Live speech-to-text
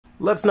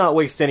Let's not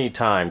waste any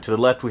time. To the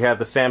left we have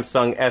the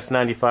Samsung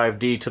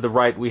S95D, to the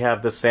right we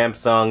have the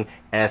Samsung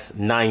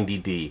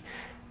S90D.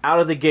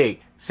 Out of the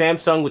gate,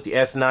 Samsung with the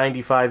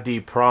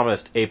S95D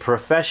promised a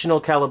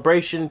professional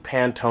calibration,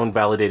 Pantone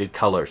validated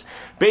colors.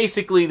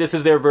 Basically, this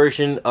is their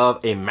version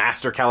of a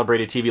master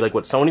calibrated TV like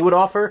what Sony would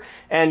offer.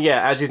 And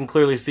yeah, as you can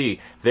clearly see,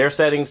 their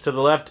settings to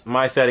the left,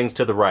 my settings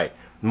to the right.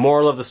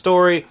 Moral of the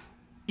story,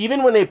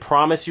 even when they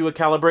promise you a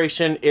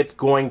calibration, it's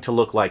going to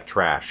look like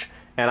trash.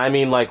 And I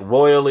mean like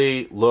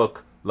royally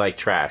look like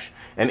trash.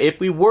 And if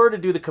we were to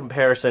do the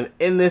comparison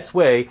in this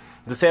way,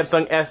 the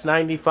Samsung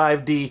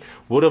S95D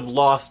would have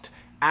lost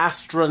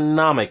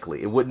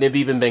astronomically. It wouldn't have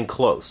even been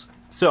close.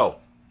 So,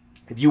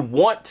 if you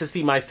want to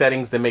see my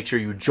settings, then make sure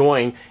you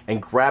join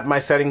and grab my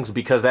settings,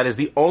 because that is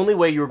the only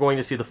way you're going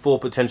to see the full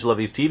potential of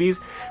these TVs,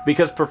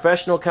 because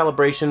professional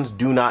calibrations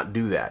do not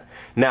do that.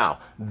 Now,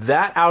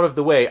 that out of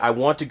the way, I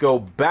want to go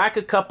back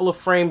a couple of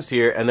frames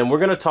here, and then we're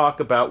going to talk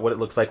about what it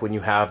looks like when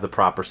you have the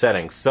proper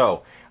settings.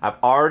 So, I've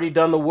already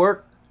done the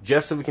work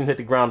just so we can hit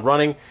the ground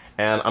running,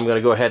 and I'm going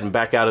to go ahead and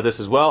back out of this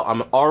as well.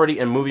 I'm already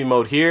in movie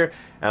mode here,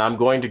 and I'm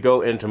going to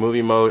go into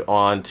movie mode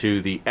onto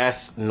the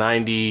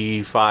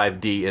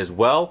S95D as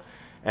well.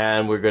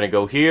 And we're going to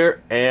go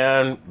here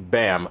and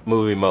bam,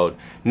 movie mode.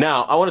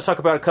 Now, I want to talk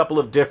about a couple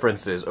of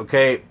differences,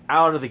 okay?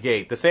 Out of the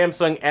gate, the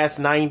Samsung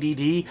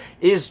S90D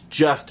is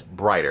just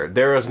brighter.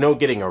 There is no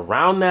getting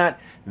around that.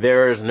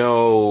 There is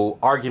no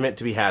argument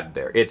to be had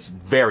there. It's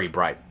very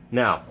bright.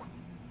 Now,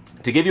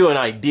 to give you an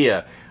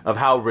idea of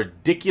how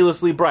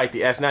ridiculously bright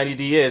the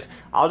S90D is,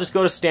 I'll just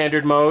go to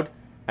standard mode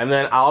and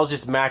then I'll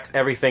just max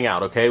everything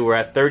out, okay? We're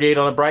at 38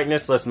 on the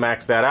brightness. Let's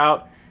max that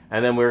out.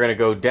 And then we're going to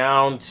go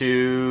down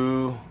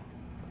to...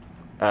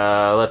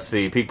 let's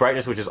see, peak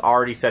brightness, which is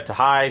already set to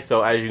high.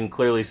 So as you can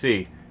clearly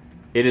see,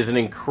 it is an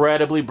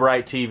incredibly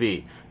bright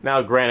TV.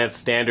 Now granted,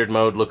 standard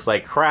mode looks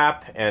like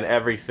crap and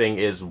everything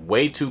is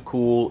way too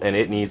cool and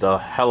it needs a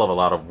hell of a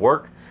lot of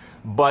work,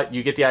 but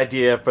you get the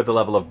idea for the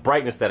level of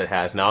brightness that it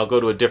has. Now I'll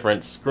go to a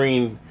different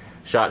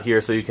screenshot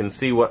here so you can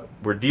see what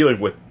we're dealing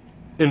with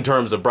in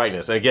terms of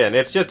brightness. And again,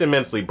 it's just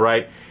immensely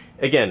bright.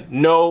 Again,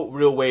 no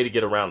real way to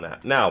get around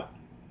that. Now,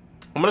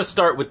 I'm going to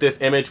start with this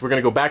image. We're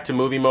going to go back to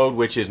movie mode,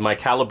 which is my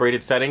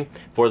calibrated setting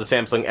for the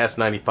Samsung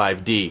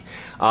S95D.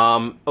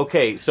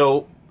 Okay,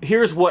 so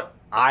here's what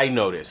I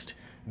noticed.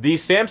 The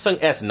Samsung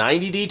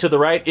S90D to the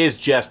right is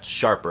just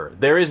sharper.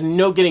 There is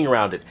no getting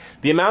around it.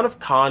 The amount of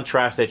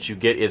contrast that you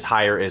get is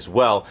higher as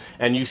well,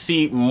 and you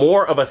see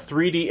more of a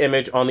 3D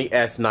image on the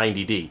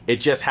S90D. It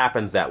just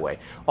happens that way.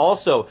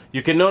 Also,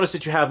 you can notice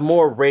that you have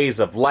more rays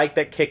of light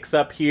that kicks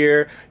up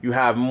here. You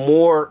have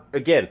more,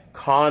 again,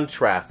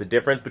 contrast, the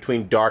difference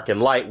between dark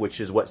and light,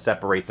 which is what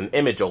separates an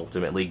image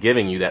ultimately,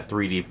 giving you that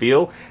 3D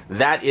feel.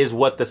 That is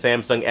what the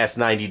Samsung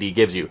S90D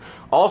gives you.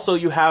 Also,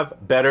 you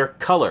have better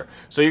color.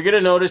 So you're going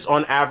to notice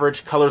on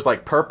average colors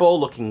like purple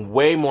looking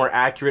way more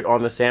accurate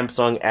on the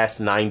Samsung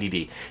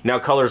S90D. Now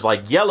colors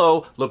like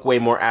yellow look way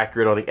more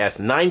accurate on the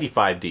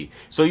S95D.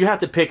 So you have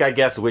to pick, I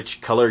guess,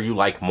 which color you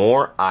like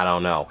more. I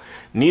don't know.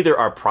 Neither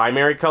are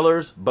primary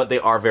colors, but they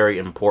are very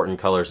important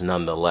colors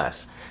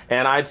nonetheless.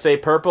 And I'd say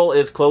purple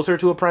is closer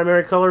to a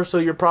primary color, so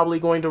you're probably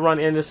going to run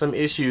into some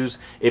issues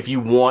if you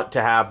want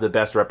to have the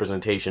best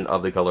representation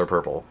of the color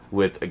purple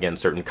with, again,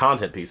 certain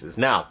content pieces.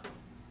 Now,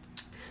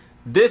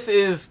 this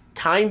is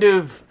kind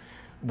of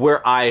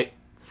where I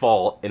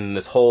fall in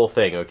this whole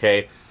thing,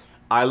 okay?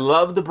 I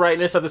love the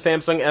brightness of the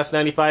Samsung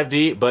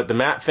S95D, but the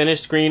matte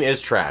finish screen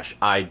is trash.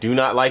 I do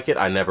not like it.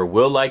 I never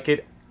will like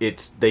it.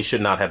 They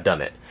should not have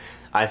done it.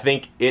 I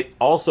think it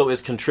also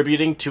is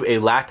contributing to a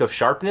lack of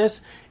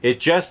sharpness.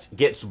 It just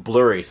gets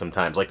blurry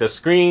sometimes. Like the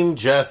screen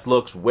just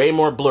looks way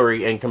more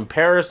blurry in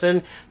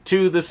comparison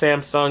to the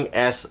Samsung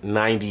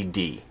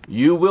S90D.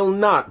 You will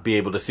not be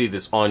able to see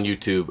this on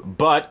YouTube,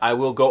 but I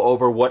will go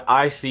over what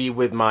I see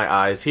with my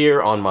eyes here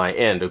on my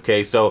end,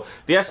 okay? So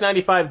the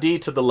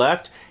S95D to the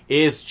left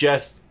is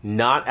just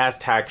not as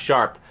tack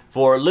sharp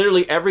for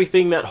literally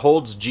everything that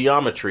holds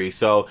geometry.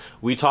 So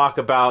we talk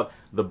about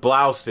the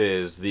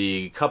blouses,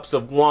 the cups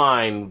of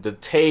wine, the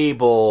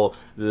table,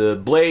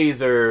 the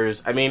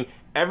blazers. I mean,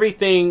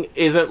 everything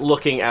isn't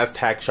looking as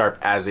tack sharp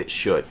as it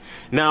should.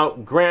 Now,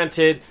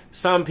 granted,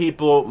 some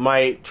people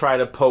might try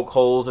to poke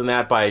holes in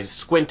that by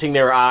squinting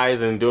their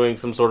eyes and doing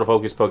some sort of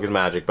hocus pocus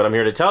magic. But I'm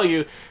here to tell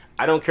you,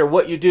 I don't care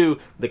what you do,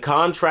 the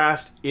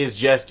contrast is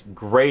just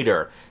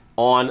greater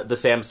on the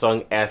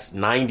Samsung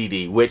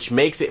S90D, which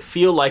makes it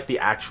feel like the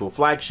actual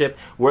flagship,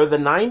 where the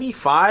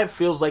 95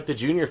 feels like the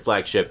junior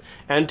flagship.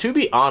 And to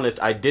be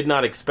honest, I did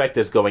not expect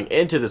this going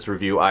into this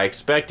review. I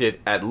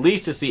expected at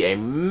least to see a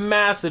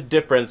massive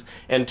difference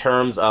in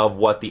terms of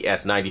what the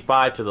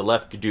S95 to the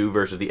left could do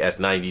versus the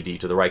S90D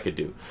to the right could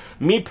do.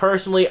 Me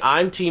personally,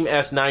 I'm team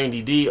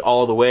S90D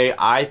all the way.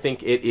 I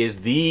think it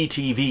is the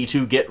TV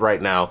to get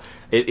right now.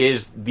 It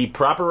is the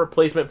proper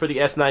replacement for the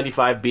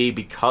S95B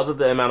because of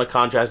the amount of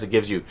contrast it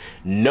gives you.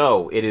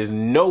 No, it is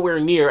nowhere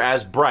near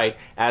as bright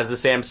as the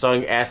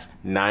Samsung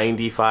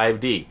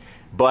S95D.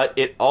 but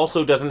it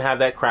also doesn't have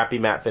that crappy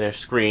matte finish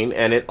screen,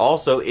 and it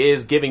also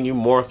is giving you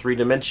more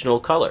three-dimensional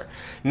color.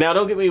 Now,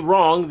 don't get me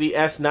wrong, the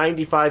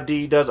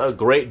S95D does a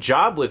great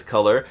job with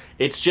color.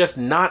 It's just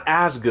not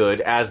as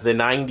good as the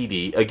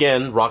 90D,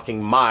 again,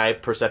 rocking my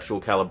perceptual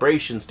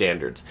calibration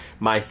standards.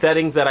 My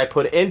settings that I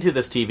put into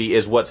this TV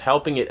is what's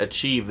helping it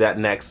achieve that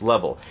next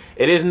level.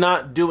 It is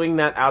not doing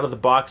that out of the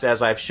box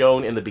as I've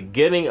shown in the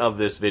beginning of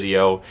this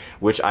video,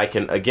 which I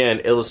can,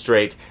 again,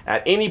 illustrate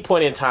at any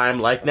point in time,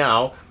 like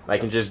now. I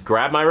can just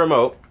grab my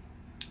remote,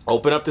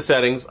 open up the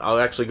settings. I'll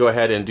actually go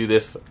ahead and do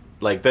this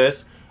like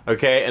this,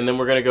 okay? And then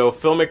we're gonna go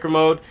filmmaker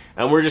mode,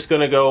 and we're just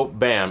gonna go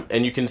bam.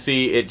 And you can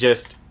see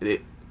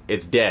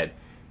it's dead.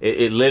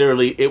 It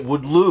literally, it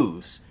would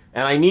lose.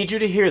 And I need you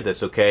to hear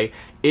this, okay?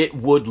 It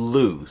would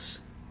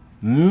lose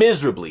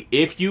miserably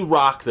if you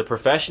rock the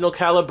professional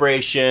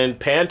calibration,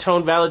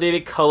 Pantone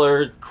validated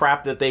color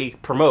crap that they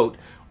promote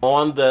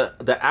on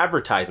the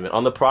advertisement,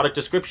 on the product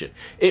description.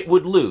 It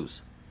would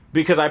lose.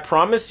 Because I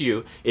promise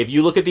you, if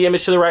you look at the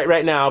image to the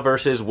right now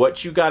versus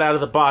what you got out of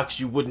the box,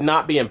 you would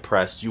not be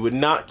impressed. You would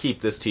not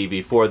keep this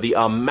TV for the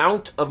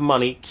amount of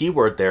money,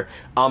 keyword there,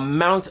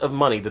 amount of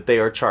money that they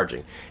are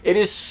charging. It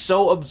is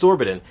so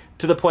absorbent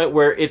to the point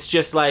where it's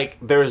just like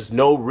there's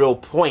no real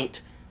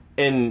point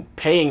in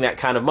paying that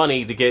kind of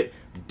money to get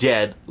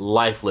dead,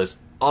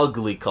 lifeless,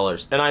 ugly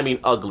colors. And I mean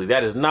ugly.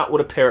 That is not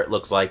what a parrot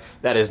looks like.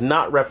 That is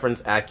not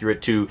reference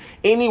accurate to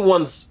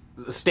anyone's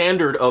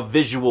standard of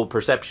visual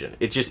perception.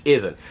 It just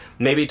isn't.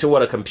 Maybe to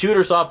what a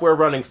computer software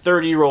running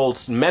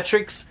 30-year-old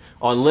metrics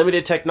on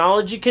limited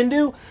technology can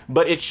do,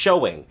 but it's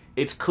showing.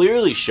 It's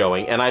clearly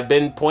showing, and I've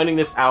been pointing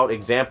this out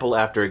example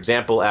after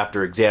example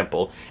after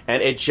example,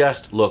 and it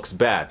just looks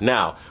bad.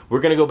 Now,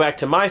 we're going to go back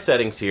to my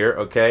settings here,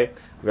 okay?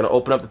 We're going to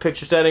open up the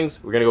picture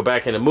settings. We're going to go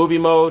back into movie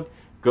mode,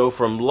 go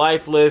from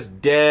lifeless,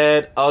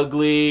 dead,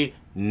 ugly,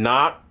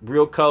 not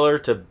real color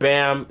to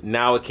bam,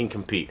 now it can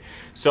compete.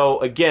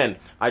 So again,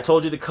 I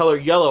told you the color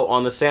yellow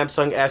on the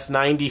Samsung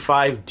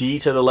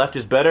S95D to the left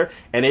is better,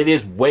 and it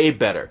is way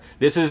better.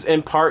 This is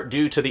in part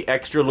due to the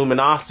extra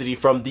luminosity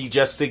from the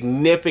just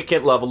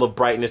significant level of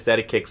brightness that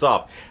it kicks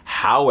off.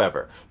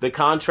 However, the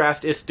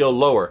contrast is still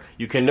lower.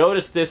 You can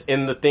notice this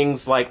in the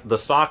things like the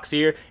socks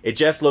here. It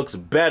just looks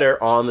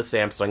better on the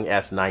Samsung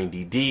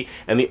S90D,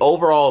 and the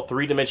overall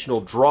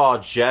three-dimensional draw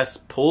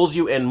just pulls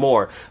you in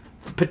more.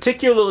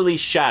 Particularly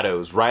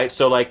shadows, right?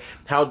 So like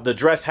how the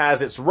dress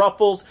has its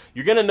ruffles,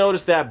 you're going to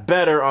notice that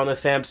better on the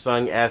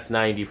Samsung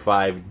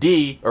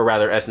S95D, or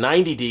rather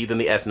S90D, than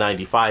the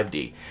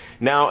S95D.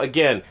 Now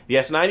again, the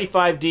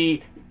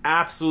S95D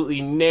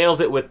absolutely nails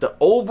it with the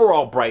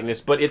overall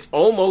brightness, but it's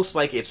almost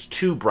like it's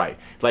too bright.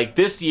 Like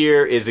this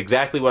year is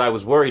exactly what I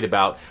was worried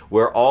about,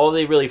 where all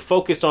they really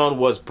focused on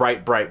was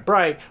bright, bright,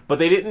 bright, but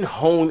they didn't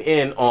hone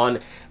in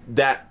on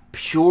that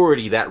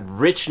purity, that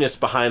richness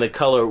behind the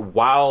color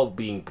while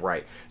being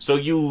bright. So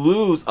you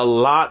lose a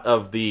lot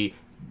of the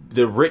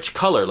rich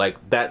color,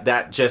 like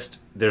that just,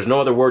 there's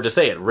no other word to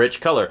say it, rich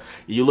color.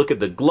 You look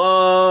at the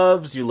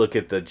gloves, you look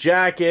at the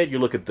jacket, you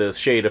look at the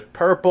shade of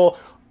purple,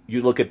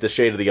 you look at the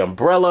shade of the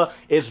umbrella,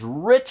 it's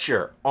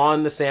richer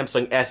on the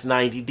Samsung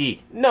S90D.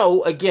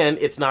 No, again,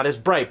 it's not as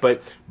bright,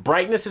 but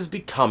brightness is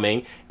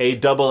becoming a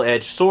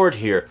double-edged sword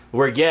here,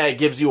 where yeah, it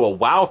gives you a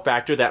wow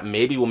factor that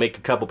maybe will make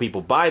a couple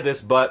people buy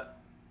this, but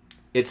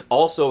it's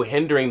also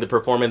hindering the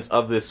performance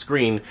of this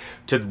screen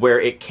to where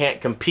it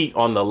can't compete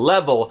on the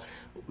level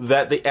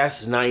that the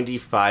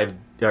S95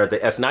 or the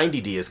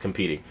S90D is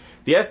competing.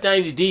 The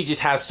S90D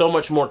just has so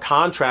much more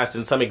contrast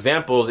in some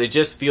examples, it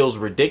just feels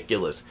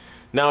ridiculous.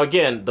 Now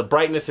again, the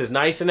brightness is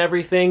nice and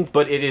everything,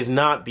 but it is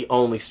not the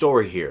only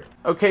story here.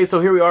 Okay, so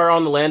here we are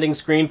on the landing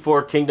screen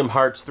for Kingdom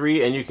Hearts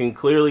 3, and you can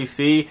clearly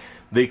see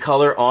the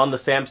color on the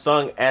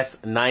Samsung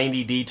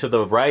S90D to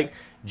the right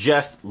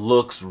just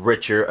looks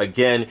richer.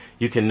 Again,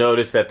 you can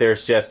notice that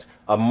there's just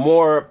a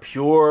more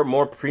pure,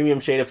 more premium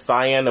shade of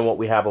cyan than what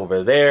we have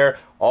over there.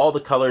 All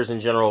the colors in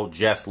general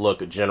just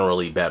look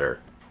generally better.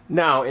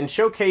 Now, in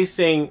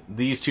showcasing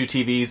these two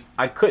TVs,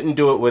 I couldn't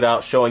do it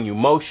without showing you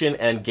motion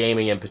and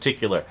gaming in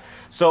particular.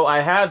 So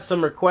I had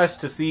some requests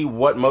to see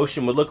what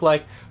motion would look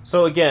like.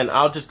 So again,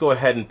 I'll just go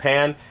ahead and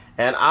pan.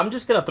 And I'm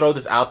just going to throw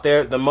this out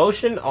there. The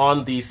motion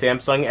on the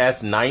Samsung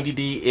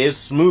S90D is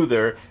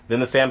smoother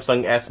than the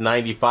Samsung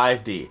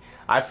S95D.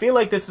 I feel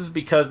like this is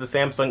because the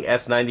Samsung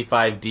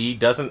S95D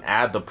doesn't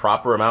add the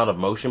proper amount of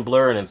motion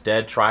blur and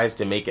instead tries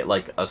to make it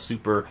like a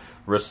super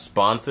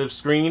responsive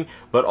screen.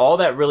 But all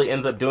that really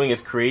ends up doing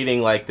is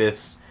creating like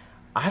this,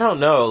 I don't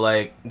know,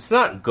 like it's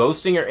not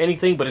ghosting or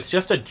anything, but it's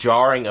just a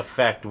jarring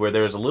effect where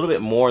there's a little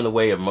bit more in the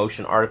way of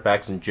motion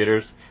artifacts and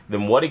jitters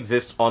than what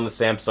exists on the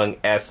Samsung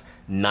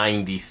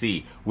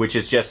S90C, which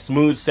is just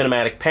smooth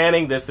cinematic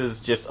panning. This is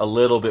just a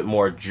little bit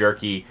more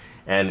jerky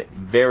and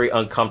very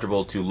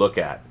uncomfortable to look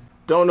at.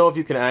 Don't know if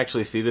you can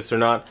actually see this or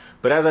not,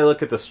 but as I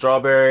look at the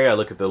strawberry, I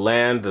look at the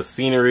land, the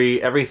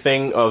scenery,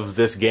 everything of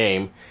this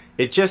game,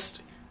 it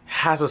just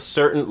has a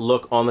certain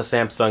look on the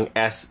Samsung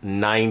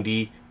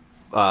S90D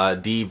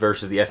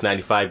versus the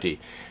S95D.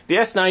 The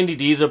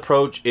S90D's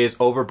approach is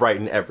over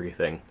brighten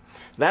everything.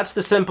 That's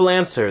the simple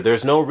answer.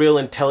 There's no real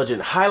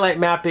intelligent highlight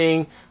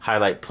mapping,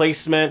 highlight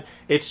placement.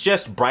 It's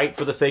just bright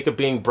for the sake of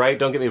being bright.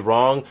 Don't get me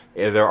wrong.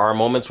 There are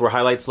moments where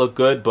highlights look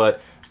good,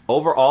 but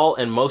overall,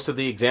 in most of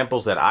the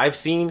examples that I've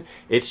seen,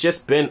 it's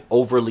just been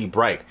overly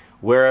bright,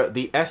 where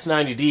the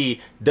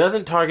S90D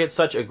doesn't target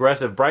such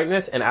aggressive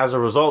brightness, and as a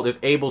result is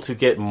able to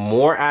get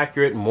more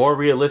accurate, more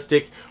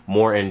realistic,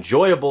 more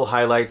enjoyable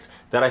highlights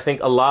that I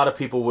think a lot of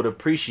people would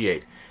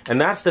appreciate.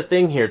 And that's the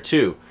thing here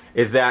too,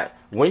 is that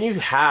when you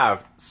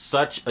have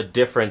such a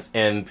difference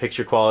in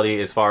picture quality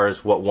as far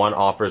as what one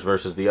offers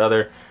versus the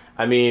other,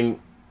 I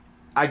mean,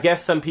 I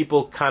guess some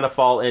people kind of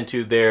fall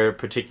into their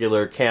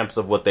particular camps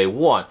of what they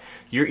want.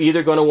 You're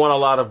either going to want a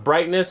lot of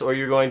brightness or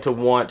you're going to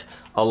want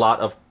a lot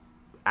of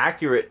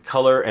accurate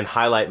color and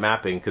highlight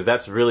mapping, because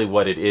that's really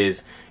what it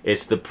is.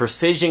 It's the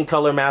precision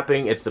color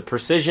mapping, it's the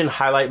precision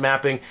highlight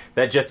mapping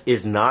that just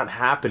is not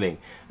happening.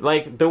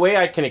 Like, the way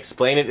I can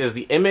explain it is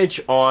the image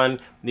on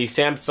the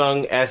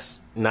Samsung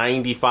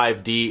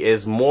S95D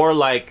is more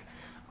like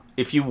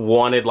if you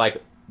wanted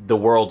like the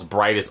world's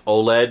brightest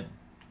OLED,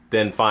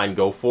 then fine,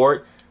 go for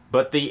it.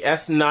 But the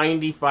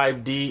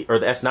S95D or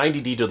the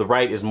S90D to the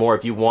right is more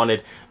if you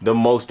wanted the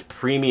most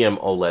premium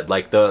OLED,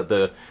 like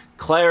the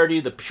clarity,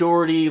 the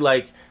purity,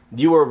 like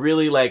you are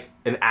really like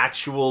an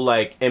actual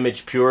like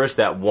image purist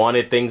that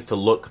wanted things to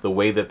look the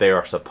way that they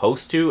are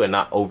supposed to and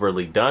not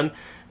overly done,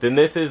 then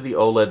this is the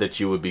OLED that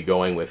you would be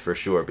going with for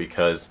sure,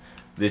 because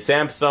the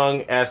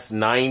Samsung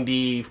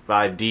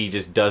S95D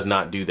just does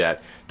not do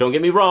that. Don't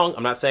get me wrong,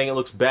 I'm not saying it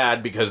looks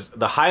bad, because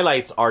the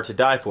highlights are to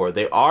die for.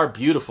 They are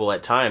beautiful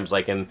at times,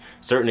 like in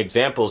certain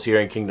examples here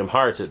in Kingdom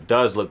Hearts, it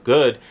does look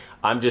good.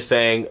 I'm just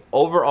saying,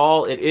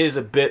 overall, it is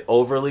a bit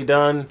overly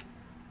done,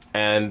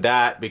 and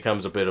that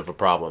becomes a bit of a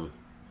problem.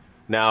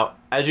 Now,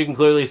 as you can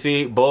clearly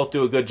see, both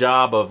do a good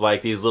job of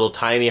like these little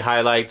tiny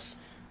highlights,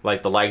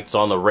 like the lights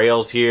on the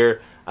rails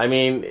here. I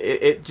mean,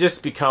 it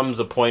just becomes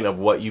a point of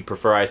what you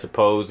prefer, I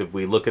suppose. If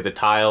we look at the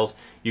tiles,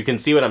 you can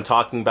see what I'm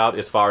talking about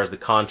as far as the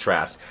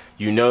contrast.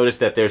 You notice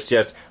that there's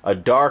just a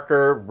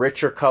darker,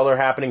 richer color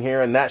happening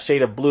here, and that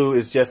shade of blue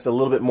is just a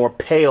little bit more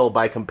pale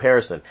by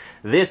comparison.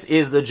 This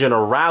is the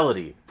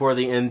generality for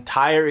the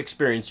entire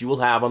experience you will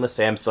have on the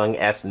Samsung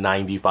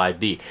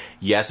S95D.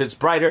 Yes, it's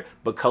brighter,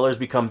 but colors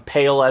become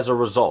pale as a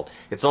result.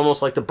 It's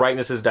almost like the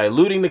brightness is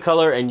diluting the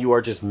color, and you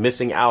are just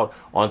missing out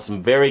on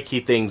some very key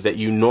things that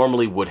you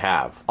normally would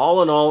have.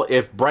 All in all,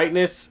 if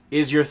brightness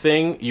is your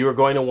thing, you're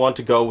going to want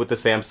to go with the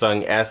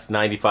Samsung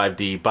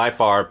S95D by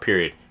far,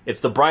 period. It's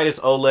the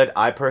brightest OLED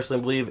I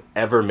personally believe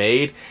ever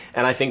made,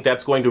 and I think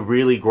that's going to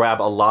really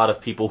grab a lot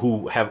of people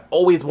who have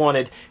always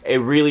wanted a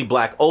really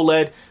black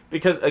OLED,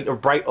 because a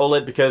bright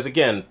OLED, because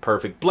again,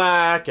 perfect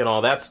black and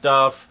all that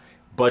stuff,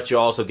 but you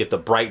also get the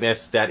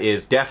brightness that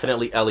is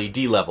definitely LED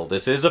level.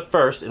 This is a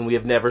first, and we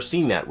have never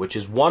seen that, which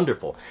is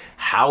wonderful.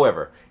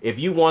 However, if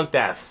you want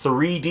that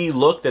 3D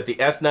look that the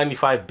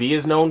S95B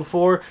is known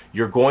for,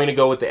 you're going to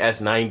go with the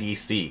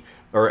S90C.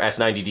 Or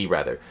S90D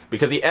rather,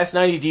 because the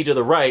S90D to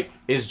the right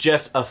is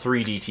just a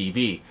 3D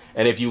TV.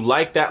 And if you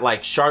like that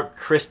like sharp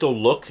crystal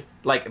look,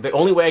 like the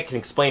only way I can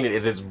explain it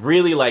is it's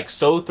really like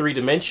so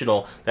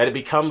three-dimensional that it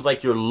becomes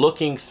like you're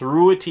looking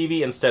through a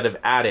TV instead of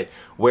at it,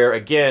 where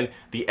again,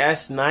 the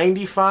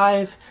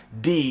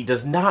S95D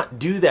does not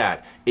do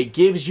that. It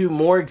gives you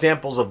more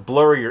examples of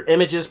blurrier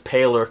images,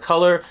 paler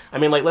color. I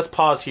mean, like, let's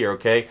pause here,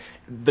 okay?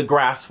 The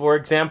grass, for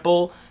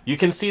example, you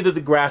can see that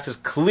the grass is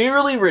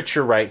clearly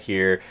richer right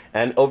here,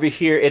 and over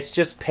here it's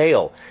just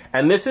pale.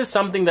 And this is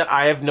something that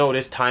I have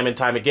noticed time and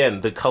time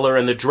again. The color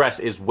in the dress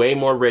is way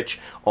more rich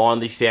on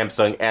the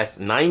Samsung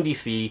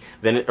S90C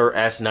or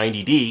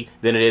S90D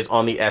than it is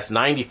on the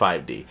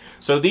S95D.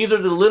 So these are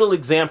the little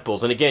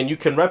examples, and again, you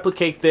can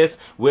replicate this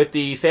with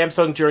the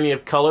Samsung Journey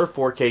of Color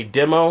 4K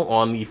demo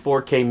on the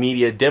 4K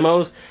Media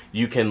demos.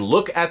 You can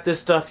look at this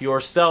stuff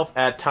yourself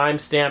at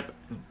timestamp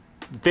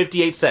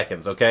 58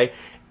 seconds, okay?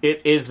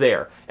 It is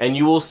there, and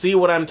you will see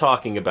what I'm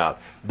talking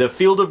about. The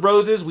Field of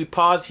Roses, we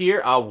pause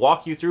here. I'll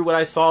walk you through what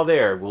I saw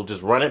there. We'll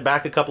just run it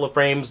back a couple of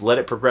frames, let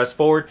it progress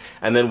forward,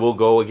 and then we'll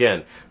go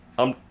again.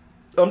 I'm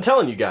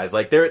telling you guys,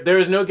 like, there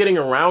is no getting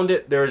around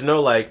it. There is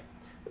no, like,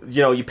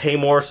 you know, you pay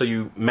more so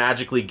you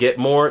magically get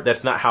more.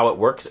 That's not how it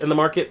works in the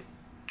market,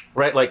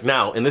 right? Like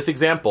now, in this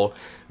example,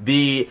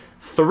 the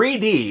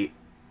 3D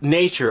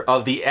nature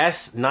of the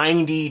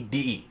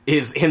S90D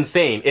is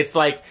insane. It's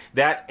like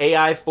that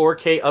AI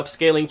 4K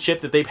upscaling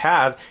chip that they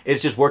have is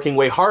just working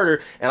way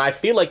harder, and I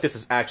feel like this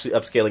is actually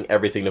upscaling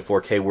everything to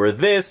 4K, where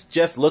this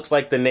just looks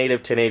like the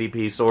native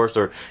 1080p source,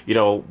 or, you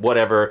know,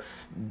 whatever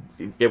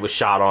it was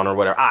shot on or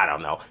whatever. I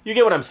don't know. You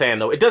get what I'm saying,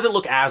 though. It doesn't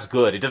look as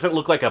good. It doesn't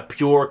look like a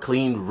pure,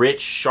 clean,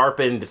 rich,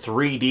 sharpened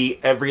 3D,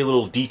 every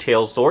little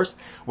detail source.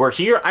 Where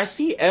here, I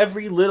see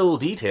every little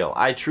detail.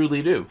 I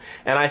truly do.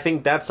 And I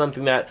think that's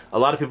something that a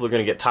lot of people are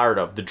going to get tired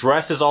of. The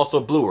dress is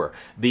also bluer.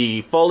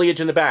 The foliage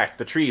in the back,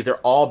 the trees, they're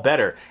all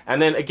better. And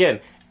then,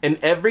 again, in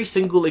every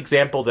single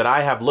example that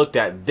I have looked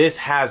at, this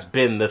has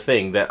been the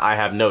thing that I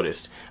have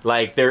noticed.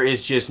 Like, there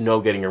is just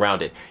no getting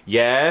around it.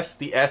 Yes,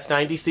 the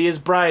S90C is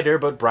brighter,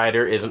 but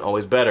brighter isn't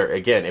always better.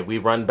 Again, if we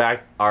run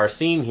back our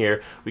scene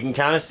here, we can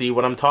kind of see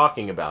what I'm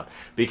talking about.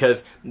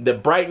 Because the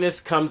brightness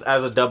comes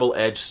as a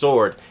double-edged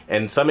sword.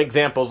 And some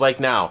examples like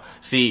now,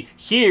 see,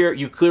 here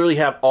you clearly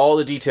have all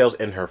the details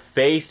in her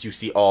face. You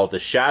see all the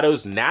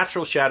shadows,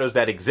 natural shadows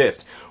that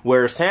exist.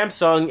 Where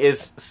Samsung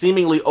is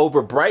seemingly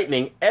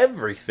over-brightening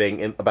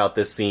everything about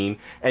this scene,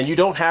 and you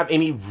don't have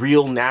any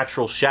real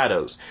natural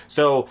shadows.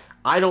 So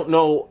I don't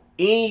know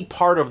any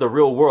part of the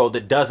real world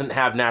that doesn't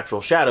have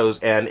natural shadows,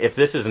 and if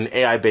this is an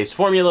AI-based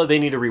formula, they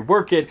need to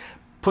rework it,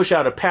 push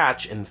out a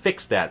patch, and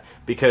fix that,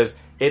 because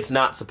it's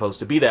not supposed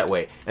to be that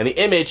way. And the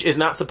image is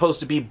not supposed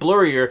to be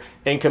blurrier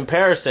in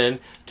comparison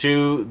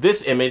to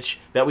this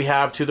image that we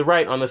have to the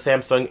right on the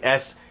Samsung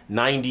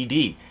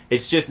S90D.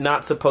 It's just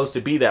not supposed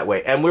to be that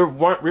way. And we're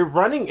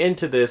running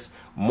into this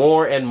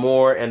more and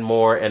more and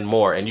more and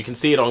more. And you can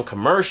see it on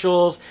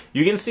commercials.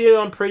 You can see it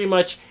on pretty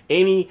much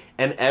any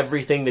and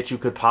everything that you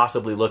could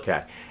possibly look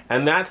at.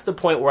 And that's the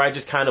point where I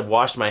just kind of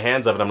washed my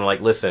hands of it. I'm like,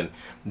 listen,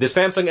 the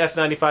Samsung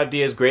S95D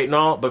is great and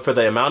all, but for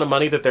the amount of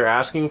money that they're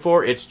asking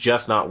for, it's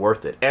just not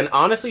worth it. And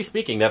honestly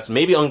speaking, that's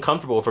maybe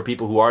uncomfortable for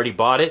people who already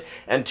bought it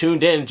and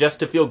tuned in just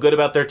to feel good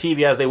about their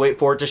TV as they wait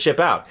for it to ship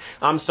out.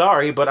 I'm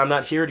sorry, but I'm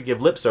not here to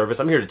give lip service.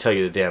 I'm here to tell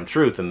you the damn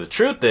truth. And the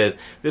truth is,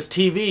 this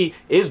TV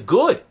is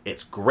good.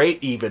 It's great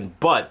even,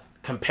 but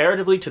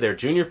comparatively to their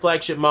junior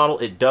flagship model,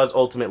 it does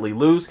ultimately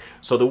lose.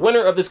 So the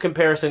winner of this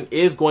comparison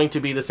is going to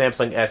be the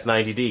Samsung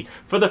S90D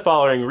for the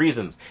following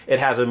reasons. It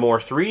has a more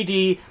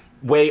 3D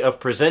way of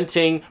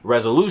presenting,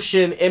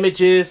 resolution,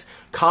 images,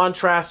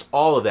 contrast,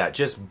 all of that,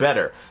 just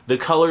better. The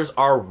colors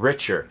are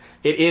richer.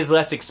 It is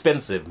less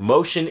expensive.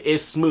 Motion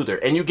is smoother.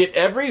 And you get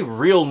every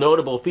real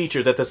notable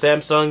feature that the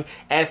Samsung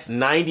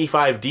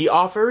S95D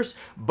offers,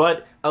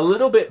 but a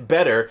little bit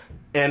better.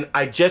 And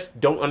I just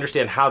don't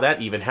understand how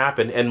that even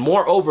happened. And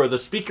moreover, the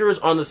speakers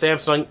on the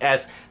Samsung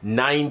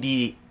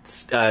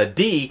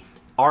S90D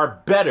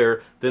are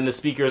better than the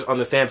speakers on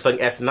the Samsung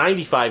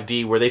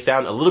S95D, where they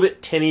sound a little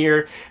bit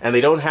tinnier and they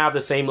don't have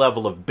the same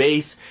level of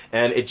bass,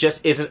 and it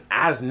just isn't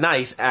as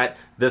nice at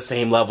the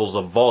same levels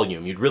of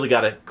volume. You'd really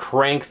got to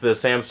crank the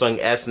Samsung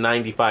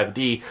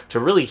S95D to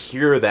really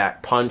hear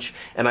that punch,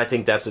 and I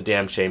think that's a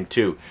damn shame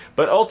too.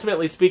 But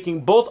ultimately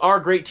speaking, both are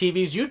great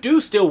TVs. You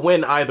do still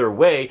win either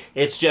way.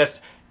 It's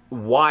just,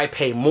 why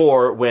pay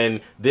more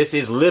when this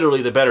is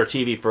literally the better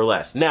TV for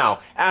less? Now,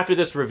 after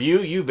this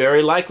review, you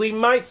very likely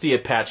might see a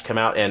patch come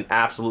out and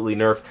absolutely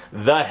nerf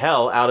the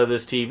hell out of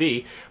this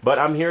TV. But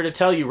I'm here to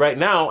tell you right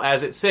now,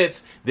 as it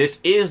sits,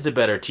 this is the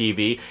better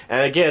TV.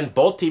 And again,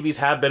 both TVs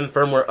have been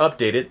firmware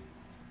updated.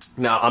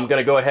 Now, I'm going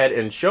to go ahead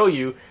and show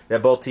you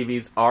that both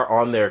TVs are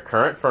on their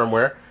current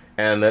firmware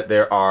and that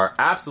there are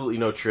absolutely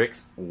no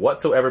tricks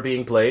whatsoever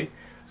being played.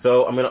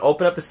 So I'm going to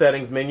open up the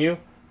settings menu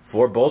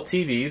for both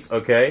TVs,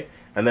 okay?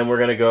 And then we're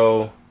going to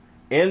go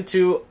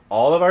into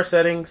all of our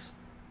settings.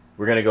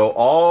 We're going to go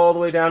all the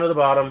way down to the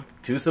bottom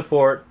to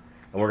support.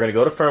 And we're going to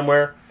go to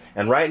firmware.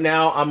 And right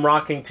now I'm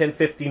rocking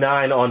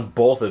 1059 on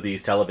both of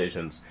these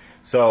televisions.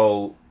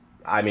 So,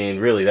 I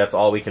mean, really, that's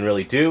all we can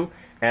really do.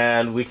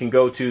 And we can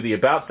go to the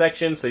About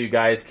section so you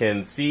guys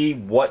can see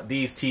what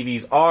these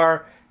TVs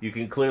are. You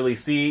can clearly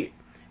see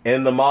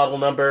in the model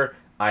number,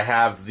 I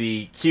have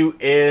the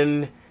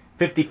QN55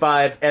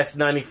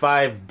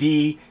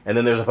 S95D, and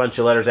then there's a bunch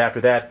of letters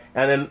after that.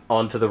 And then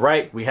on to the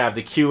right, we have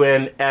the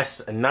QN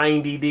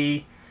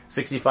S90D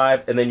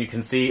 65, and then you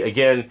can see,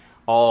 again,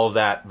 all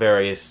that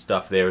various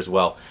stuff there as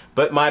well.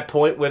 But my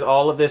point with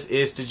all of this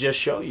is to just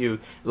show you,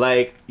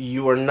 like,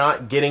 you are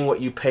not getting what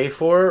you pay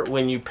for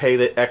when you pay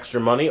the extra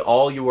money.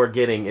 All you are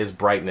getting is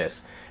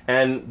brightness.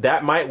 And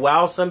that might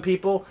wow some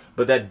people,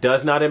 but that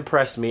does not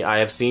impress me. I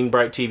have seen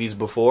bright TVs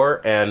before,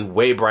 and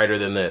way brighter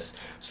than this.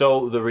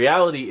 So the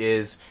reality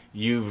is,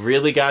 you've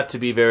really got to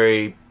be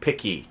very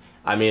picky.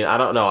 I mean, I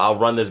don't know. I'll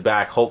run this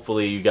back.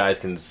 Hopefully you guys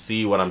can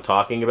see what I'm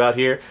talking about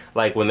here.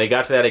 Like when they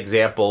got to that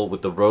example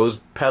with the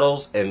rose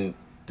petals and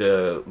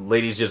the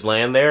ladies just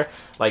land there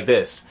like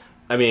this.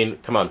 I mean,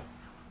 come on.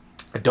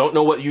 I don't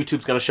know what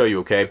YouTube's going to show you,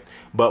 okay?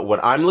 But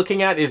what I'm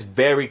looking at is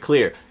very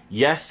clear.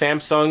 Yes,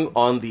 Samsung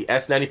on the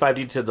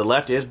S95D to the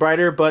left is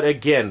brighter, but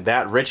again,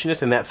 that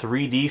richness and that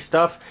 3D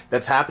stuff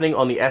that's happening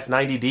on the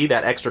S90D,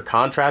 that extra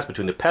contrast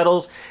between the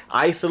petals,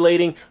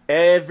 isolating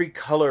every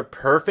color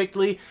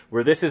perfectly,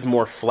 where this is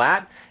more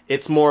flat,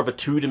 it's more of a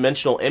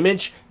two-dimensional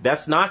image,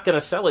 that's not going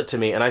to sell it to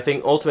me. And I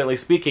think ultimately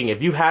speaking,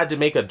 if you had to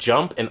make a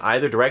jump in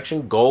either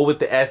direction, go with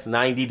the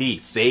S90D.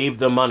 Save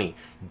the money.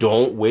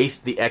 Don't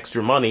waste the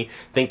extra money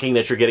thinking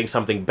that you're getting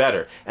something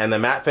better. And the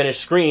matte finish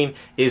screen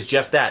is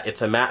just that.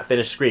 It's a matte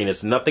finish screen.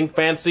 It's nothing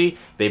fancy.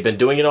 They've been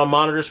doing it on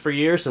monitors for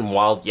years, and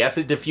while, yes,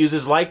 it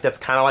diffuses light, that's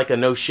kind of like a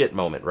no shit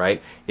moment,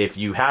 right? If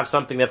you have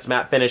something that's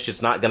matte finished,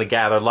 it's not going to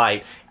gather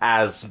light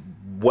as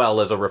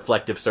well as a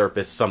reflective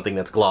surface, something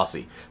that's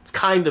glossy. It's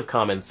kind of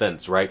common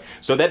sense, right?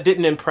 So that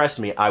didn't impress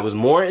me. I was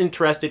more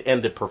interested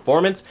in the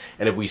performance,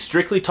 and if we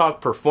strictly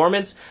talk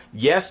performance,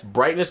 yes,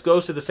 brightness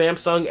goes to the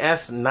Samsung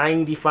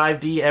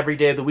S95D every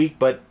day of the week,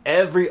 but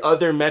every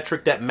other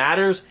metric that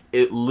matters,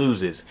 it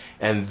loses.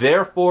 And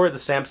therefore, the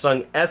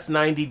Samsung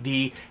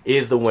S90D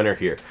is the winner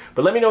here.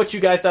 But let me know what you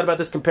guys thought about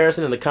this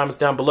comparison in the comments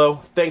down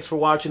below. Thanks for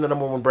watching the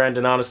 #1 brand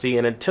in honesty,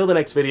 and until the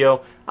next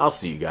video, I'll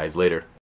see you guys later.